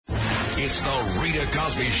It's the Rita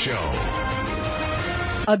Cosby Show.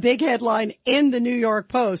 A big headline in the New York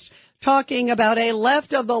Post talking about a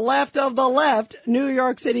left of the left New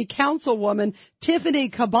York City councilwoman, Tiffany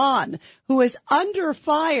Caban, who is under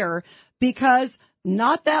fire because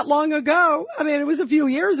not that long ago, I mean, it was a few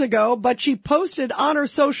years ago, but she posted on her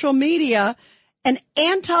social media an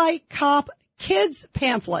anti-cop kids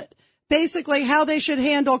pamphlet, basically how they should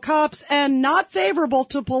handle cops and not favorable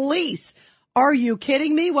to police. Are you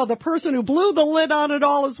kidding me? Well, the person who blew the lid on it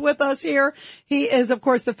all is with us here. He is, of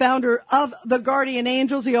course, the founder of the Guardian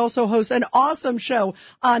Angels. He also hosts an awesome show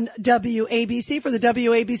on WABC. For the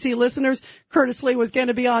WABC listeners, Curtis Lee was going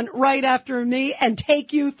to be on right after me and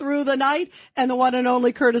take you through the night. And the one and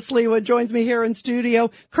only Curtis Sliwa joins me here in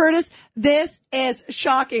studio. Curtis, this is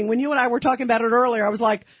shocking. When you and I were talking about it earlier, I was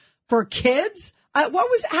like, for kids? How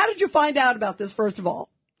did you find out about this, first of all?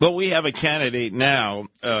 Well, we have a candidate now,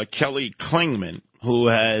 Kelly Klingman, who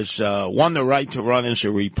has won the right to run as a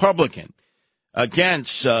Republican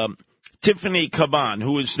against Tiffany Caban,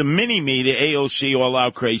 who is the mini-me to AOC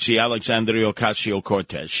all-out crazy Alexandria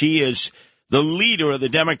Ocasio-Cortez. She is the leader of the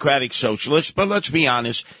Democratic Socialists, but let's be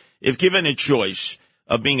honest, if given a choice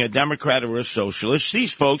of being a Democrat or a socialist,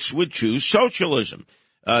 these folks would choose socialism.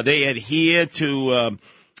 They adhere to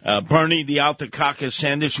Bernie the Altakaka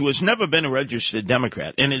Sanders, who has never been a registered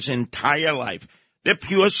Democrat in his entire life. They're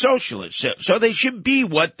pure socialists. So they should be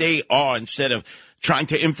what they are instead of trying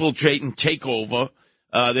to infiltrate and take over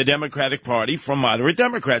the Democratic Party from moderate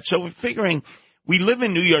Democrats. So we're figuring we live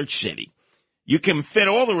in New York City. You can fit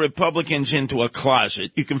all the Republicans into a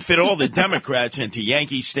closet. You can fit all the Democrats into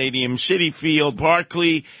Yankee Stadium, Citi Field,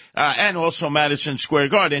 Barclay, and also Madison Square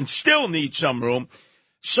Garden, still need some room.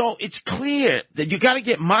 So it's clear that you got to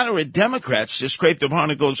get moderate Democrats to scrape the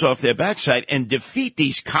barnacles off their backside and defeat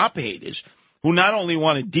these cop haters who not only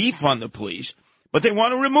want to defund the police, but they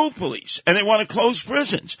want to remove police and they want to close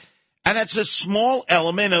prisons. And that's a small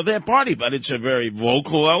element of their party, but it's a very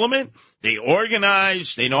vocal element. They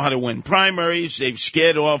organize. They know how to win primaries. They've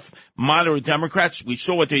scared off moderate Democrats. We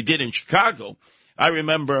saw what they did in Chicago. I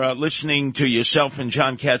remember listening to yourself and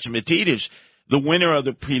John Catsimatidis, the winner of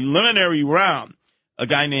the preliminary round, a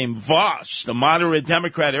guy named Voss, the moderate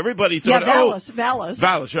Democrat. Everybody thought,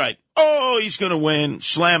 Vallis, right. Oh, he's going to win,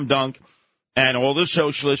 slam dunk. And all the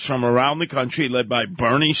socialists from around the country, led by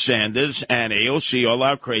Bernie Sanders and AOC, all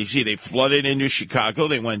out crazy. They flooded into Chicago.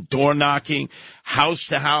 They went door knocking, house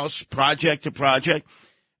to house, project to project.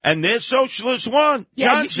 And their socialists won.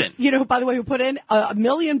 Johnson. You know, by the way, who put in $1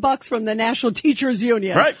 million from the National Teachers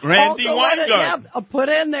Union. Right, Randy Weingarten. Put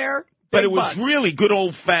in there. But it was really good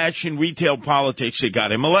old-fashioned retail politics that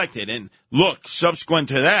got him elected. And look, subsequent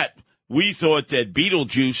to that, we thought that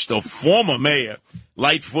Beetlejuice, the former mayor,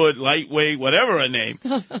 Lightfoot, Lightweight, whatever her name,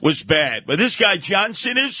 was bad. But this guy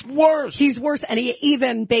Johnson is worse. He's worse, and he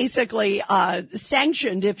even basically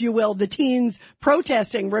sanctioned, if you will, the teens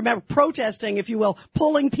protesting. Remember, protesting, if you will,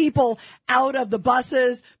 pulling people out of the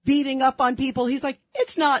buses, beating up on people. He's like,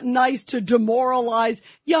 it's not nice to demoralize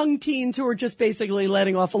young teens who are just basically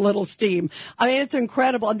letting off a little steam. I mean, it's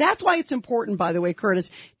incredible. And that's why it's important, by the way, Curtis,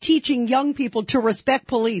 teaching young people to respect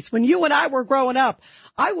police. When you and I were growing up,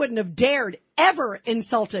 I wouldn't have dared ever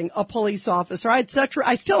insulting a police officer. I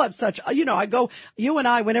still have such, you and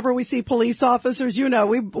I, whenever we see police officers,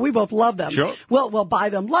 we both love them. Sure. We'll buy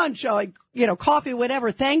them lunch, coffee,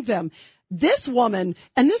 whatever, thank them. This woman,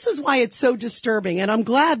 and this is why it's so disturbing, and I'm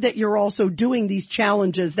glad that you're also doing these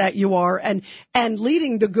challenges that you are and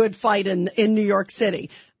leading the good fight in New York City.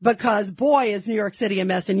 Because, boy, is New York City a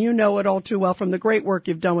mess, and you know it all too well from the great work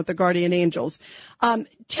you've done with the Guardian Angels.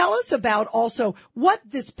 Tell us about also what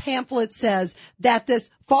this pamphlet says that this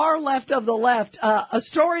far left of the left,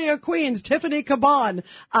 Astoria Queens, Tiffany Caban,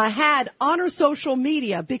 had on her social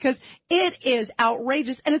media, because it is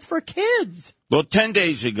outrageous, and it's for kids. Well, 10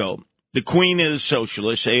 days ago, the queen of the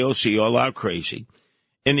socialists, AOC, all out crazy,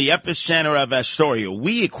 in the epicenter of Astoria.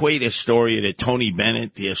 We equate Astoria to Tony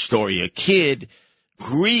Bennett, the Astoria Kid,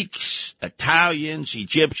 Greeks, Italians,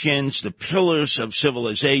 Egyptians, the pillars of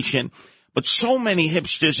civilization. But so many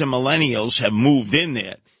hipsters and millennials have moved in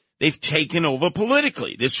there. They've taken over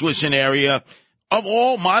politically. This was an area of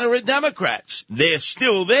all moderate Democrats. They're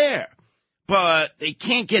still there. But they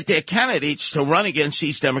can't get their candidates to run against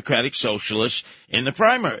these Democratic socialists in the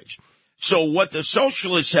primaries. So what the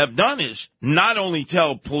socialists have done is not only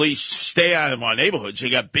tell police, stay out of our neighborhoods. They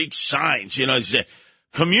got big signs, it's a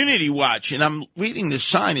Community Watch, and I'm reading the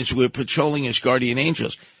sign as we're patrolling as Guardian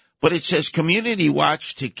Angels, but it says Community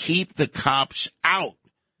Watch to keep the cops out.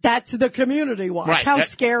 That's the Community Watch. Right. How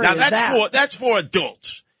scary is that? That's for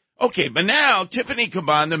adults. Okay, but now Tiffany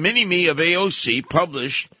Caban, the mini-me of AOC,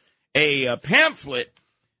 published a pamphlet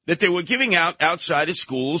that they were giving out outside of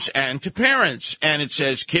schools and to parents. And it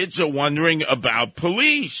says, kids are wondering about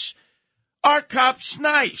police. Are cops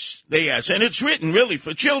nice? They ask. And it's written really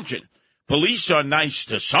for children. Police are nice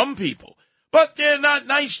to some people, but they're not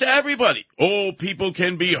nice to everybody. All people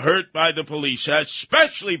can be hurt by the police,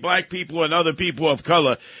 especially black people and other people of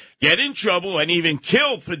color get in trouble and even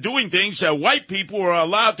killed for doing things that white people are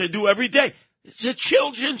allowed to do every day. It's a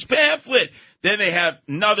children's pamphlet. Then they have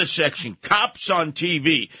another section, cops on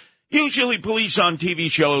TV. Usually police on TV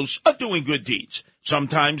shows are doing good deeds.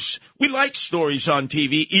 Sometimes we like stories on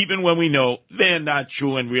TV, even when we know they're not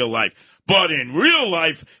true in real life. But in real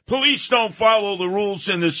life, police don't follow the rules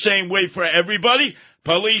in the same way for everybody.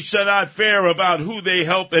 Police are not fair about who they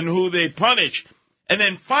help and who they punish. And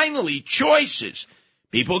then finally, choices.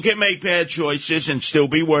 People can make bad choices and still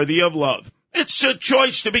be worthy of love. It's a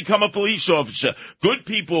choice to become a police officer. Good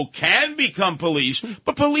people can become police,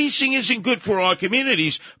 but policing isn't good for our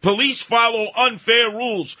communities. Police follow unfair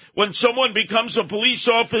rules. When someone becomes a police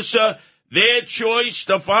officer, their choice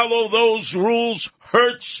to follow those rules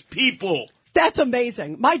hurts people. That's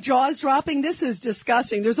amazing. My jaw's dropping. This is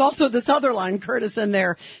disgusting. There's also this other line, Curtis, in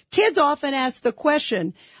there. Kids often ask the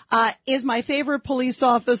question, is my favorite police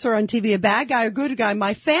officer on TV a bad guy or good guy?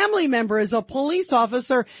 My family member is a police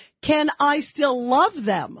officer. Can I still love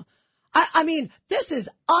them? I mean, this is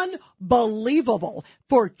unbelievable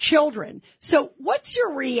for children. So what's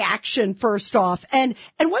your reaction first off? And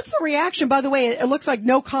what's the reaction? By the way, it looks like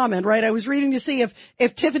no comment, right? I was reading to see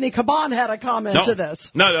if Tiffany Caban had a comment to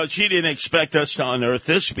this. No, she didn't expect us to unearth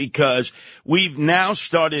this because we've now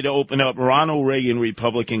started to open up Ronald Reagan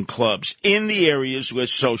Republican clubs in the areas where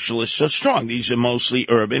socialists are strong. These are mostly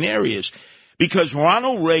urban areas because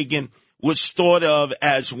Ronald Reagan was thought of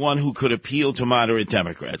as one who could appeal to moderate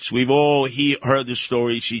Democrats. We've all heard the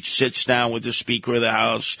stories. He sits down with the Speaker of the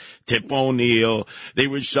House, Tip O'Neill. They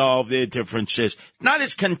resolve their differences. Not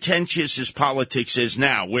as contentious as politics is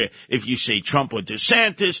now, where if you say Trump or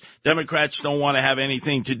DeSantis, Democrats don't want to have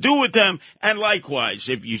anything to do with them. And likewise,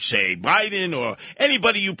 if you say Biden or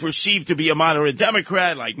anybody you perceive to be a moderate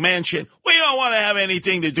Democrat like Manchin, we don't want to have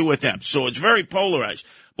anything to do with them. So it's very polarized.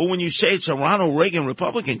 But when you say it's a Ronald Reagan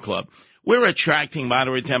Republican club, we're attracting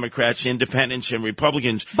moderate Democrats, independents, and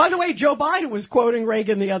Republicans. By the way, Joe Biden was quoting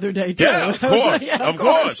Reagan the other day, too. Yeah, of course. Of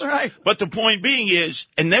course. Right. But the point being is,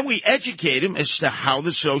 and then we educate them as to how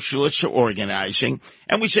the socialists are organizing.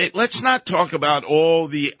 And we say, let's not talk about all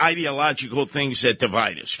the ideological things that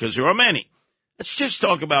divide us, because there are many. Let's just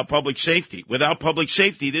talk about public safety. Without public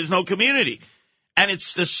safety, there's no community. And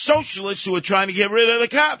it's the socialists who are trying to get rid of the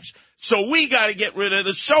cops. So we got to get rid of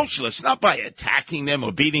the socialists, not by attacking them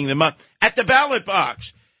or beating them up at the ballot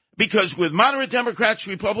box. Because with moderate Democrats,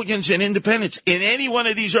 Republicans, and independents in any one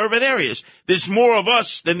of these urban areas, there's more of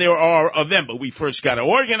us than there are of them. But we first got to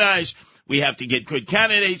organize. We have to get good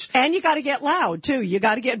candidates. And you got to get loud, too. You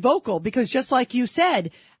got to get vocal because just like you said,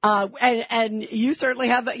 and you certainly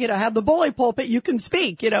have the bully pulpit, you can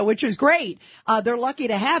speak, which is great. They're lucky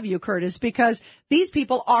to have you, Curtis, because these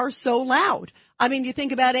people are so loud. I mean, you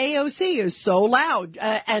think about AOC is so loud,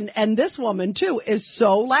 and this woman too is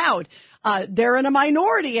so loud. They're in a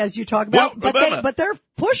minority, as you talk about, but they're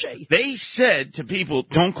pushy. They said to people,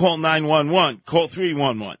 don't call 911, call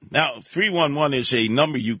 311. Now, 311 is a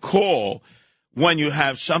number you call when you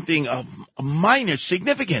have something of minor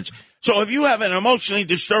significance. So if you have an emotionally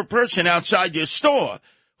disturbed person outside your store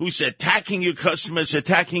who's attacking your customers,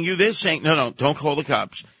 attacking you, they're saying, no, don't call the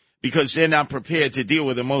cops. Because they're not prepared to deal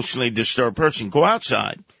with an emotionally disturbed person. Go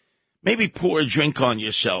outside. Maybe pour a drink on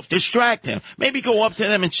yourself. Distract them. Maybe go up to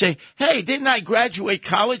them and say, hey, didn't I graduate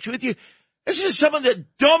college with you? This is some of the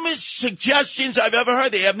dumbest suggestions I've ever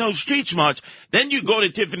heard. They have no street smarts. Then you go to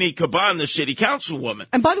Tiffany Caban, the city councilwoman.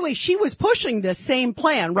 And by the way, she was pushing this same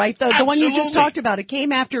plan, right? The one you just talked about. It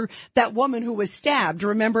came after that woman who was stabbed.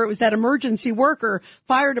 Remember, it was that emergency worker,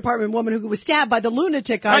 fire department woman who was stabbed by the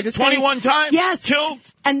lunatic guy. Right, 21 times? Yes. Killed.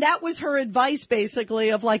 And that was her advice, basically,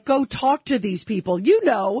 of like, go talk to these people. You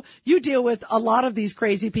deal with a lot of these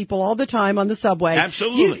crazy people all the time on the subway.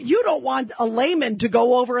 Absolutely. You don't want a layman to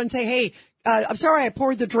go over and say, hey, I'm sorry I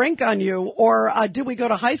poured the drink on you, or did we go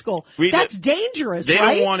to high school? That's dangerous, They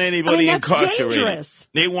right? don't want anybody incarcerated. Dangerous.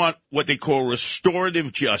 They want what they call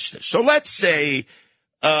restorative justice. So let's say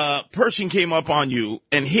a person came up on you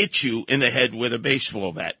and hit you in the head with a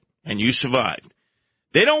baseball bat, and you survived.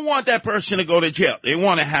 They don't want that person to go to jail. They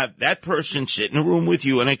want to have that person sit in a room with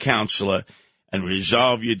you and a counselor and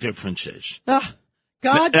resolve your differences.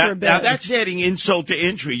 God forbid. Now, that's adding insult to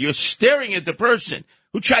injury. You're staring at the person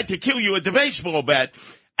who tried to kill you with the baseball bat,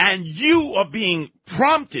 and you are being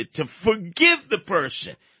prompted to forgive the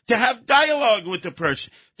person. to have dialogue with the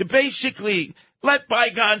person, to basically let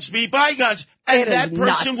bygones be bygones. And that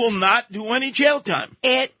person will not do any jail time.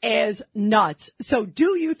 It is nuts. So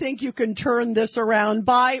do you think you can turn this around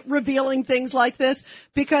by revealing things like this?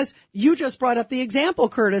 Because you just brought up the example,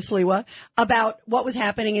 Curtis Sliwa, about what was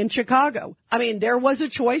happening in Chicago. I mean, there was a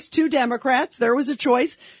choice, 2 Democrats. There was a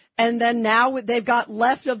choice. And then now they've got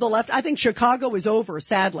left of the left. I think Chicago is over,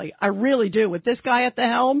 sadly. I really do. With this guy at the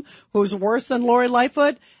helm, who's worse than Lori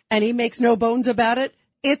Lightfoot, and he makes no bones about it.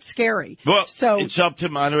 It's scary. Well, so it's up to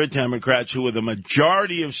moderate Democrats, who are the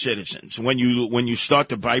majority of citizens. When you start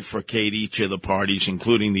to bifurcate each of the parties,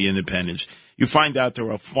 including the independents, you find out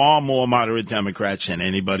there are far more moderate Democrats than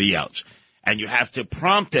anybody else. And you have to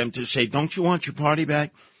prompt them to say, don't you want your party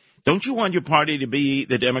back? Don't you want your party to be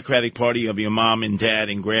the Democratic Party of your mom and dad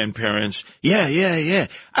and grandparents? Yeah.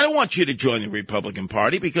 I don't want you to join the Republican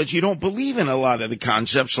Party because you don't believe in a lot of the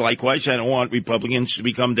concepts. Likewise, I don't want Republicans to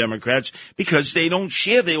become Democrats because they don't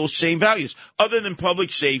share those same values, other than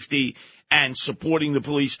public safety and supporting the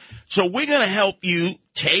police. So we're going to help you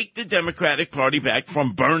take the Democratic Party back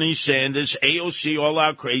from Bernie Sanders, AOC, all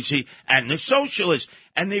out crazy, and the socialists.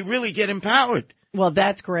 And they really get empowered. Well,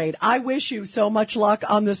 that's great. I wish you so much luck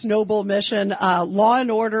on this noble mission. Law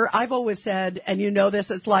and order, I've always said, and you know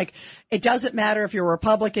this, it's like, it doesn't matter if you're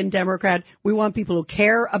Republican, Democrat. We want people who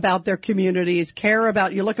care about their communities, care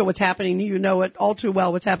about, you look at what's happening, you know it all too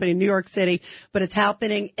well, what's happening in New York City, but it's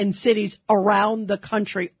happening in cities around the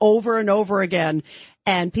country over and over again.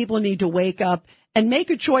 And people need to wake up and make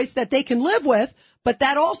a choice that they can live with, but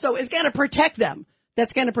that also is going to protect them.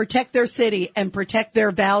 That's going to protect their city and protect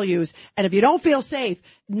their values. And if you don't feel safe,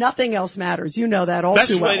 nothing else matters. You know that all too well.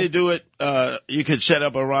 Best way to do it, you could set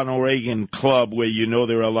up a Ronald Reagan club where you know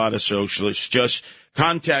there are a lot of socialists. Just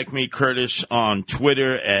contact me, Curtis, on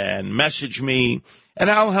Twitter and message me, and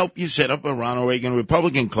I'll help you set up a Ronald Reagan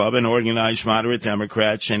Republican club and organize moderate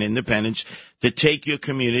Democrats and independents to take your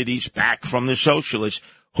communities back from the socialists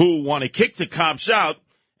who want to kick the cops out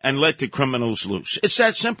and let the criminals loose. It's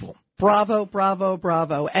that simple. Bravo, bravo,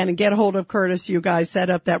 bravo. And get a hold of Curtis. You guys set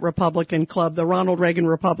up that Republican club, the Ronald Reagan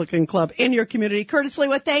Republican Club in your community. Curtis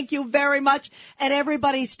Sliwa, thank you very much. And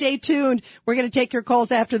everybody stay tuned. We're going to take your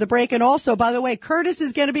calls after the break. And also, by the way, Curtis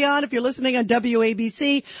is going to be on, if you're listening on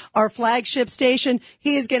WABC, our flagship station.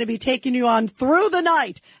 He is going to be taking you on through the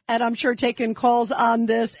night. And I'm sure taking calls on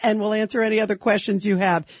this, and we'll answer any other questions you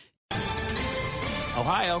have.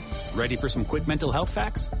 Ohio, ready for some quick mental health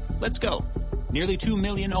facts? Let's go. Nearly 2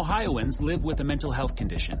 million Ohioans live with a mental health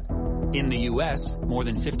condition. In the U.S., more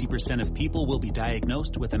than 50% of people will be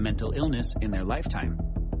diagnosed with a mental illness in their lifetime.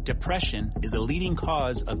 Depression is a leading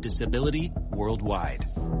cause of disability worldwide.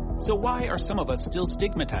 So why are some of us still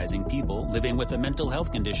stigmatizing people living with a mental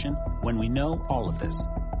health condition when we know all of this?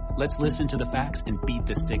 Let's listen to the facts and beat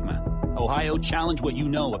the stigma. Ohio, challenge what you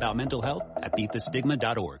know about mental health at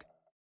beatthestigma.org.